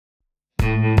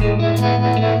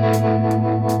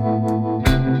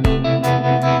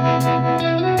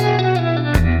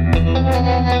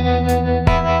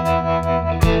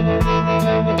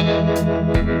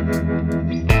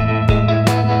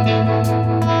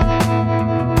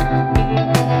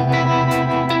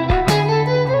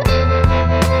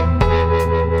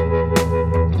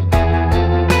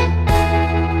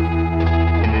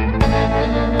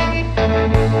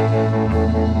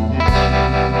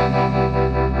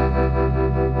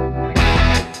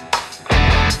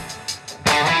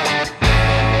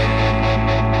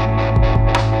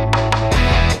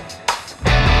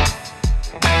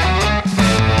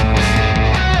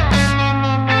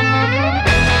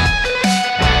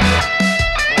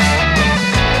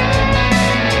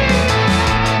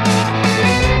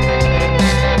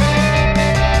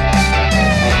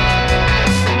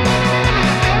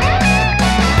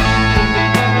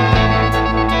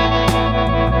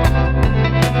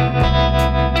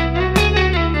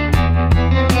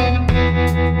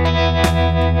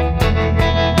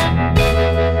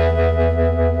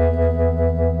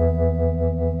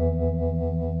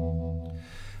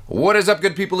What is up,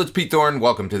 good people? It's Pete Thorn.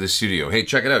 Welcome to the studio. Hey,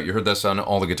 check it out. You heard this on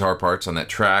all the guitar parts on that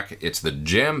track. It's the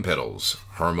JAMPEDALS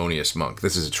Harmonious Monk.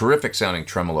 This is a terrific sounding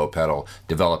tremolo pedal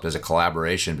developed as a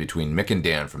collaboration between Mick and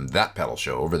Dan from That Pedal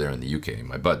Show over there in the UK.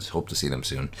 My buds, hope to see them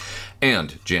soon.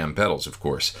 And JAMPEDALS, of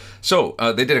course. So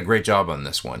they did a great job on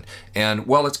this one. And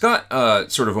while it's got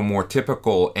sort of a more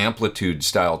typical amplitude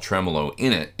style tremolo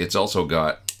in it, it's also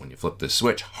got, when you flip this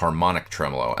switch, harmonic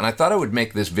tremolo. And I thought I would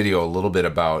make this video a little bit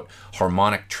about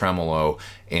harmonic tremolo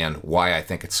and why I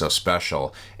think it's so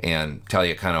special, and tell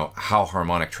you kind of how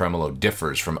harmonic tremolo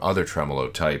differs from other tremolo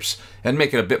types, and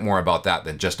make it a bit more about that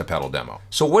than just a pedal demo.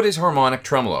 So what is harmonic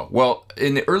tremolo? Well,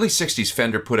 in the early 60s,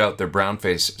 Fender put out their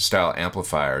brownface style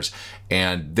amplifiers,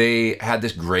 and they had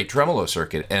this great tremolo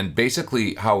circuit. And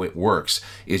basically how it works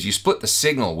is you split the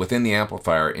signal within the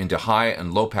amplifier into high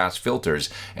and low pass filters,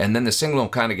 and then the signal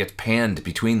kind of gets panned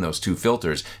between those two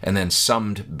filters and then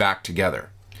summed back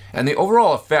together. And the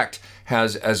overall effect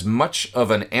has as much of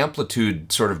an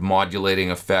amplitude sort of modulating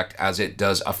effect as it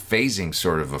does a phasing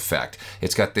sort of effect.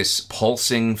 It's got this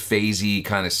pulsing, phasey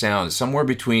kind of sound, somewhere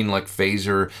between like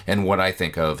phaser and what I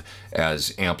think of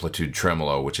as amplitude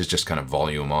tremolo, which is just kind of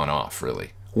volume on off,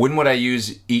 really. When would I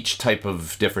use each type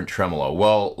of different tremolo?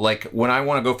 Well, like when I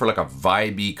want to go for like a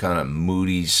vibey, kind of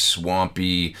moody,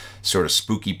 swampy, sort of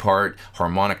spooky part,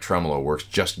 harmonic tremolo works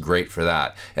just great for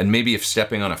that. And maybe if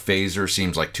stepping on a phaser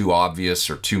seems like too obvious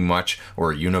or too much,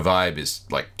 or a univibe is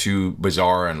like too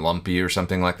bizarre and lumpy or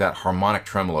something like that, harmonic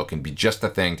tremolo can be just the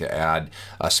thing to add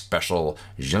a special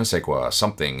je ne sais quoi,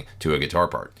 something to a guitar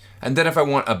part. And then if I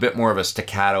want a bit more of a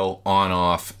staccato,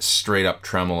 on-off, straight-up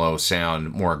tremolo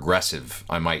sound, more aggressive,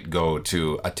 I might go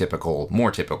to a typical,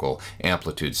 more typical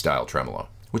amplitude-style tremolo,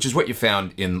 which is what you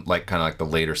found in like kind of like the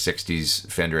later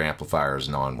 60s Fender amplifiers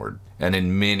and onward, and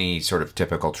in many sort of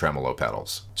typical tremolo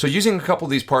pedals. So using a couple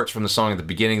of these parts from the song at the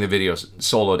beginning of the video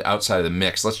soloed outside of the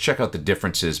mix, let's check out the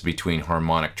differences between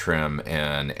harmonic trem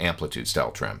and amplitude-style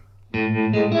trem.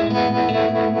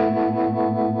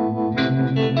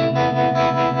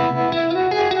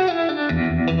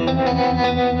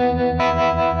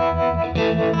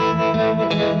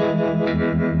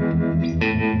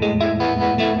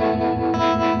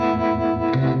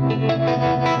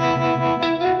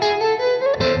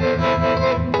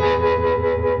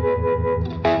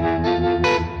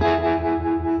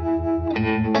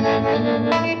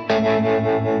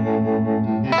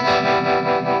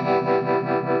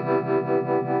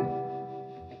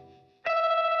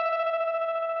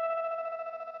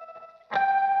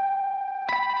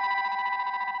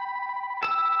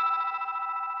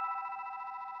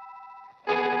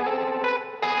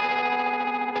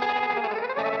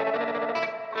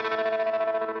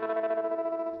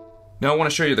 Now I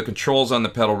want to show you the controls on the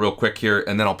pedal real quick here,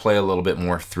 and then I'll play a little bit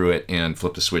more through it and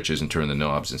flip the switches and turn the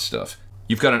knobs and stuff.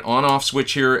 You've got an on-off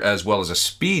switch here as well as a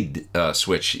speed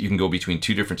switch. You can go between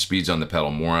two different speeds on the pedal,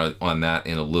 more on that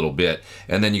in a little bit.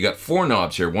 And then you got four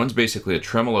knobs here. One's basically a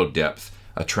tremolo depth,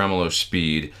 a tremolo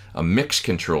speed, a mix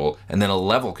control, and then a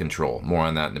level control. More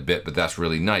on that in a bit, but that's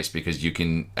really nice because you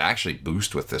can actually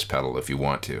boost with this pedal if you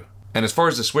want to. And as far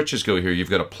as the switches go here, you've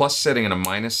got a plus setting and a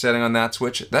minus setting on that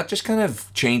switch. That just kind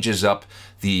of changes up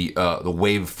the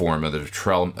waveform of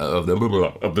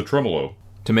the tremolo.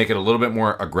 to make it a little bit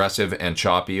more aggressive and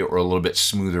choppy or a little bit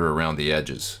smoother around the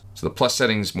edges. So the plus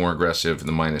setting is more aggressive,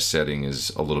 the minus setting is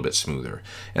a little bit smoother.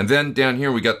 And then down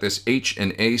here we got this H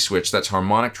and A switch. That's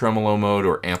harmonic tremolo mode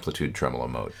or amplitude tremolo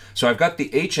mode. So I've got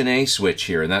the H and A switch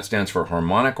here, and that stands for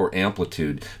harmonic or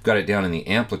amplitude. I've got it down in the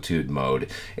amplitude mode.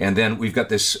 And then we've got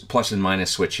this plus and minus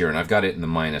switch here, and I've got it in the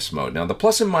minus mode. Now the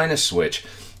plus and minus switch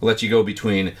lets you go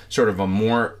between sort of a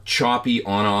more choppy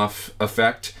on-off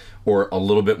effect or a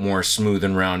little bit more smooth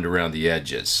and round around the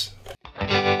edges.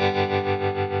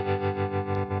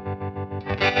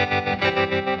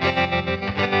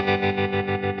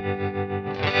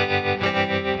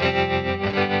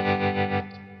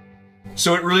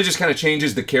 So it really just kind of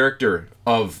changes the character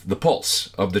of the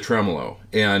pulse of the tremolo.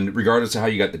 And regardless of how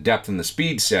you got the depth and the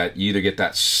speed set, you either get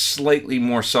that slightly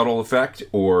more subtle effect,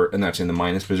 and that's in the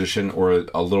minus position, or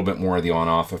a little bit more of the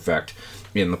on-off effect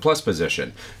in the plus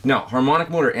position. Now,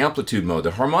 harmonic mode or amplitude mode.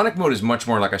 The harmonic mode is much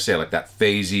more, like I say, like that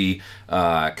phasey,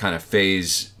 kind of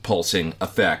phase pulsing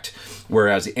effect,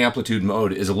 whereas the amplitude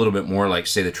mode is a little bit more like,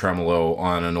 say, the tremolo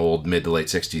on an old mid to late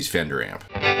 60s Fender amp.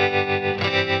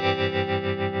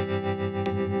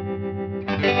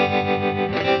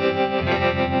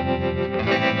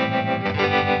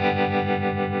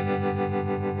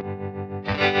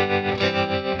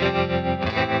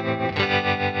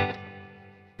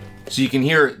 So you can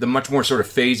hear the much more sort of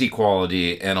phasey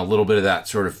quality and a little bit of that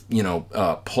sort of, you know,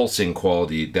 pulsing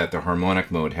quality that the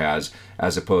harmonic mode has,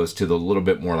 as opposed to the little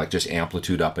bit more like just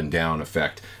amplitude up and down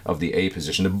effect of the A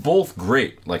position. They're both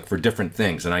great, like for different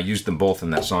things, and I used them both in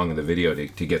that song in the video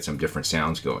to get some different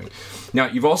sounds going. Now,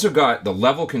 you've also got the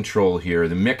level control here,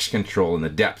 the mix control, and the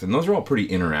depth, and those are all pretty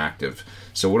interactive.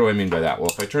 So what do I mean by that? Well,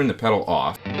 if I turn the pedal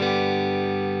off,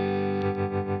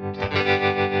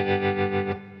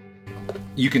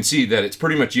 you can see that it's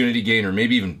pretty much unity gain, or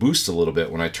maybe even boosts a little bit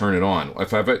when I turn it on.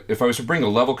 If I was to bring the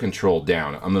level control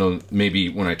down, I'm gonna maybe,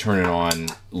 when I turn it on,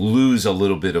 lose a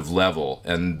little bit of level,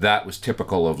 and that was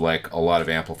typical of like a lot of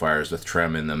amplifiers with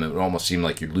trem in them. It would almost seem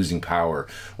like you're losing power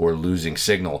or losing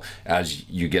signal as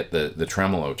you get the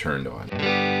tremolo turned on.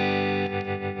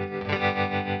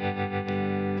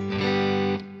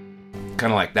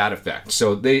 Kind of like that effect.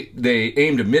 So they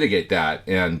aim to mitigate that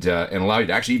and allow you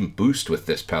to actually even boost with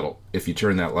this pedal if you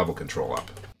turn that level control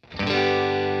up.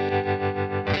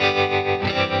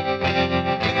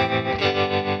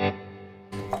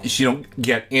 You don't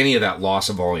get any of that loss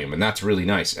of volume, and that's really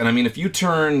nice. And I mean, if you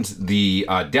turned the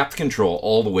depth control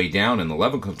all the way down and the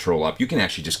level control up, you can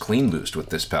actually just clean boost with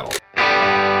this pedal.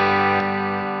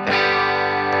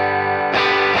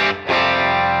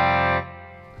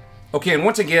 Okay, and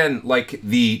once again, like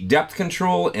the depth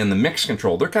control and the mix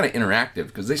control, they're kind of interactive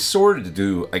because they sort of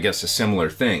do, I guess, a similar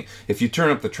thing. If you turn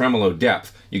up the tremolo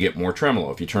depth, you get more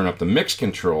tremolo. If you turn up the mix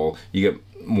control, you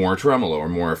get more tremolo or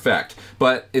more effect.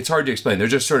 But it's hard to explain. They're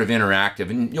just sort of interactive,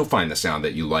 and you'll find the sound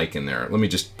that you like in there. Let me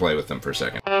just play with them for a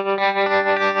second.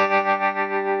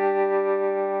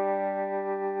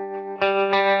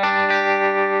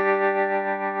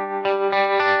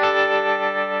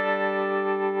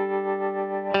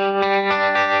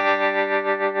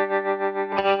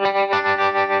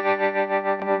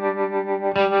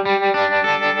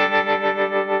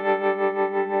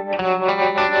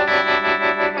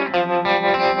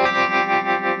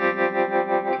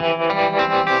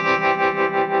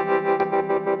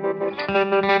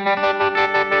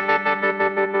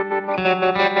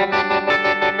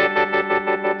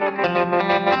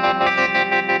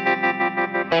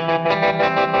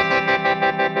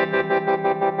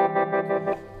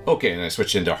 Okay, and I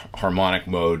switched into harmonic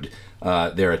mode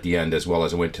there at the end, as well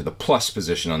as I went to the plus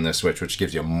position on this switch, which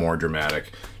gives you a more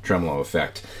dramatic tremolo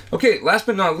effect. Okay, last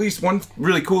but not least, one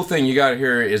really cool thing you got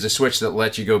here is a switch that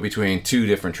lets you go between two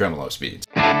different tremolo speeds.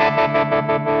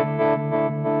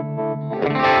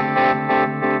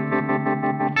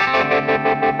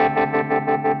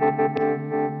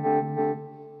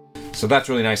 So that's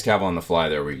really nice to have on the fly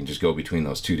there, where you can just go between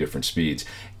those two different speeds.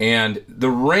 And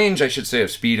the range, I should say, of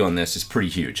speed on this is pretty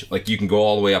huge. Like, you can go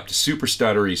all the way up to super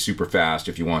stuttery, super fast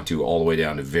if you want to, all the way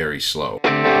down to very slow.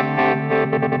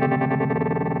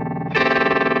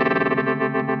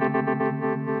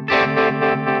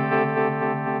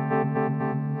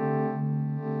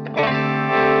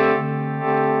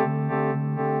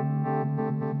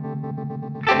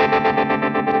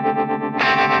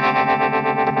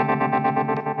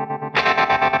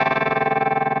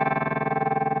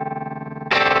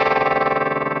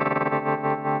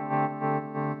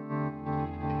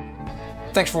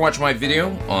 Thanks for watching my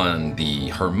video on the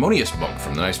Harmonious Monk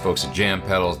from the nice folks at Jam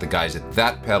Pedals, the guys at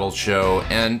That Pedal Show,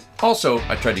 and also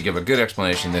I tried to give a good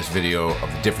explanation in this video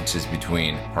of the differences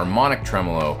between harmonic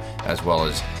tremolo as well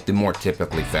as the more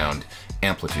typically found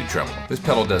amplitude tremolo. This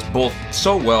pedal does both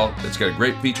so well. It's got a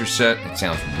great feature set. It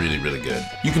sounds really, really good.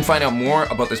 You can find out more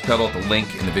about this pedal at the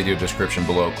link in the video description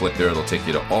below. Click there. It'll take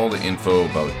you to all the info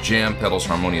about Jam Pedals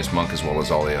Harmonious Monk as well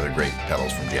as all the other great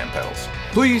pedals from Jam Pedals.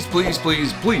 Please, please,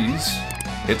 please, please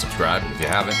hit subscribe. If you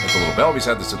haven't, hit the little bell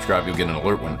beside the subscribe. You'll get an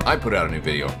alert when I put out a new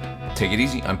video. Take it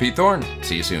easy. I'm Pete Thorn.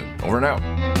 See you soon. Over and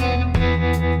out.